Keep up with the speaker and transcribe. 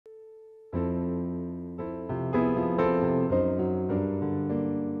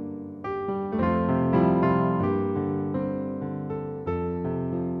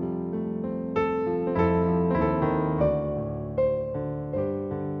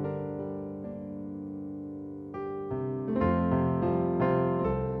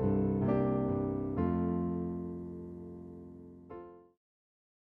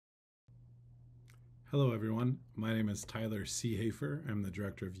Hello, everyone. My name is Tyler Seehafer. I'm the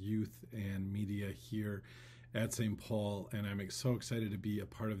Director of Youth and Media here at St. Paul, and I'm so excited to be a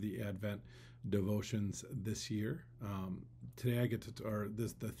part of the Advent devotions this year. Today I get to,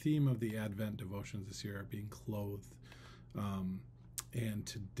 the theme of the Advent devotions this year are being clothed. And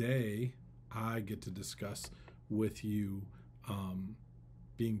today I get to discuss with you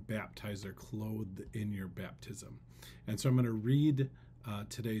being baptized or clothed in your baptism. And so I'm going to read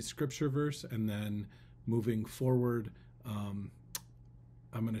today's scripture verse, and then moving forward, I'm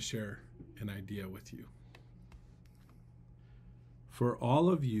going to share an idea with you. For all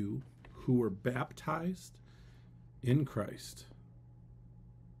of you who were baptized in Christ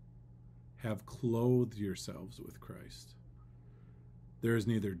have clothed yourselves with Christ. There is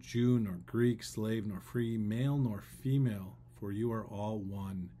neither Jew nor Greek, slave nor free, male nor female, for you are all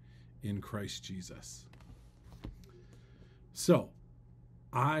one in Christ Jesus. So,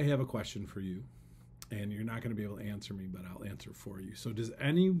 I have a question for you, and you're not going to be able to answer me, but I'll answer for you. So does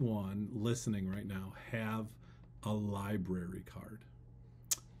anyone listening right now have a library card?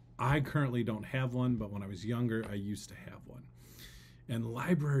 I currently don't have one, but when I was younger, I used to have one. And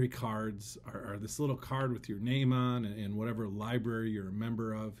library cards are this little card with your name on and whatever library you're a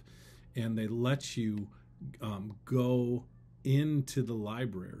member of, and they let you go into the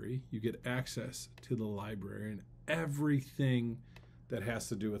library. You get access to the library and everything that has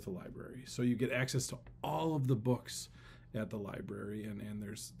to do with the library. So you get access to all of the books at the library, and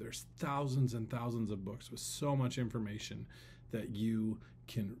there's thousands and thousands of books with so much information that you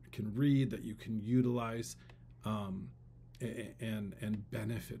can read, that you can utilize and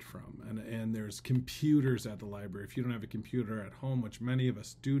benefit from. And there's computers at the library. If you don't have a computer at home, which many of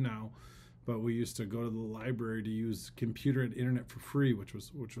us do now, but we used to go to the library to use computer and internet for free, which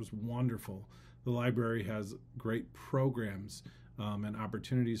was wonderful. The library has great programs and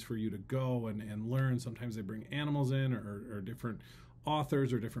opportunities for you to go and learn. Sometimes they bring animals in or different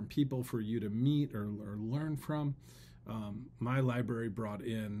authors or different people for you to meet or learn from. My library brought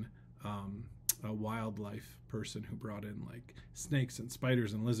in a wildlife person who brought in like snakes and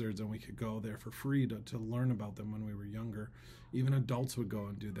spiders and lizards, and we could go there for free to learn about them when we were younger. Even adults would go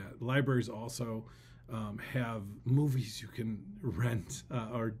and do that. Libraries also have movies you can rent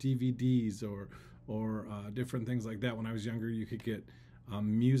or DVDs or different things like that. When I was younger, you could get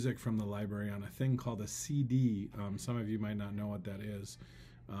music from the library on a thing called a CD. Some of you might not know what that is.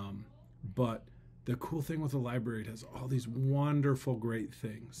 But the cool thing with the library, it has all these wonderful, great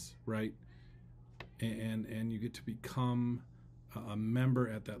things, right? And you get to become a member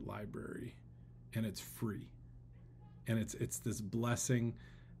at that library, and it's free. And it's this blessing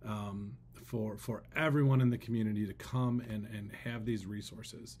for everyone in the community to come and have these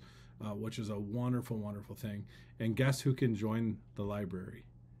resources, which is a wonderful, wonderful thing. And guess who can join the library?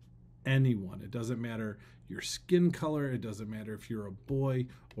 Anyone. It doesn't matter your skin color. It doesn't matter if you're a boy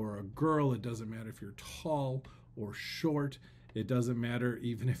or a girl. It doesn't matter if you're tall or short. It doesn't matter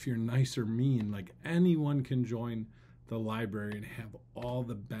even if you're nice or mean. Like, anyone can join the library and have all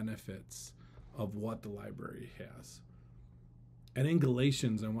the benefits of what the library has. And in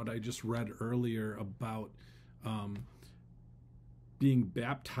Galatians, and what I just read earlier about being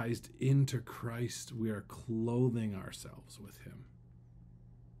baptized into Christ, we are clothing ourselves with him.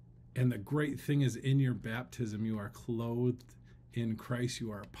 And the great thing is, in your baptism, you are clothed in Christ.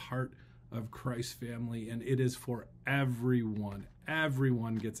 You are a part of Christ's family, and it is for everyone.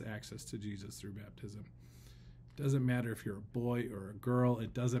 Everyone gets access to Jesus through baptism. It doesn't matter if you're a boy or a girl.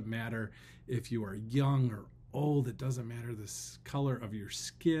 It doesn't matter if you are young or old. It doesn't matter the color of your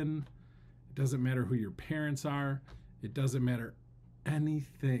skin. It doesn't matter who your parents are. It doesn't matter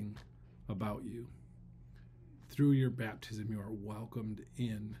anything about you. Through your baptism, you are welcomed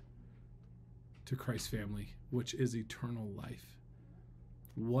in to Christ's family, which is eternal life.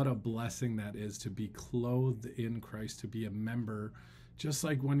 What a blessing that is, to be clothed in Christ, to be a member. Just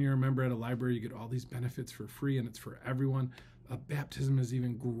like when you're a member at a library, you get all these benefits for free, and it's for everyone. A baptism is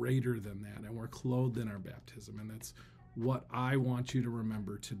even greater than that, and we're clothed in our baptism. And that's what I want you to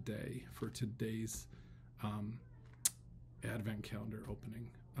remember today for today's Advent calendar opening.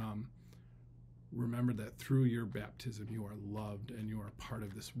 Remember that through your baptism, you are loved and you are part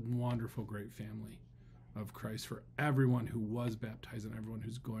of this wonderful, great family of Christ. For everyone who was baptized and everyone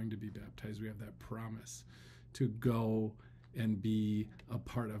who's going to be baptized, we have that promise to go and be a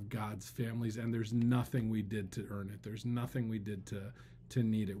part of God's families. And there's nothing we did to earn it. There's nothing we did to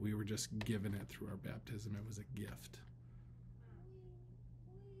need it. We were just given it through our baptism. It was a gift.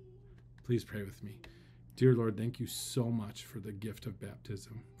 Please pray with me. Dear Lord, thank you so much for the gift of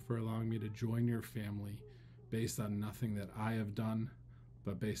baptism, for allowing me to join your family based on nothing that I have done,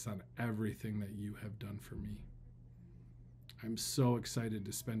 but based on everything that you have done for me. I'm so excited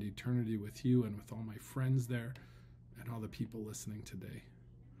to spend eternity with you and with all my friends there and all the people listening today.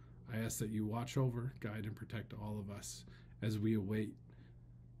 I ask that you watch over, guide, and protect all of us as we await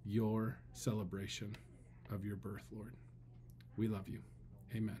your celebration of your birth, Lord. We love you.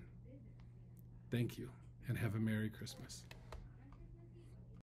 Amen. Thank you, and have a Merry Christmas.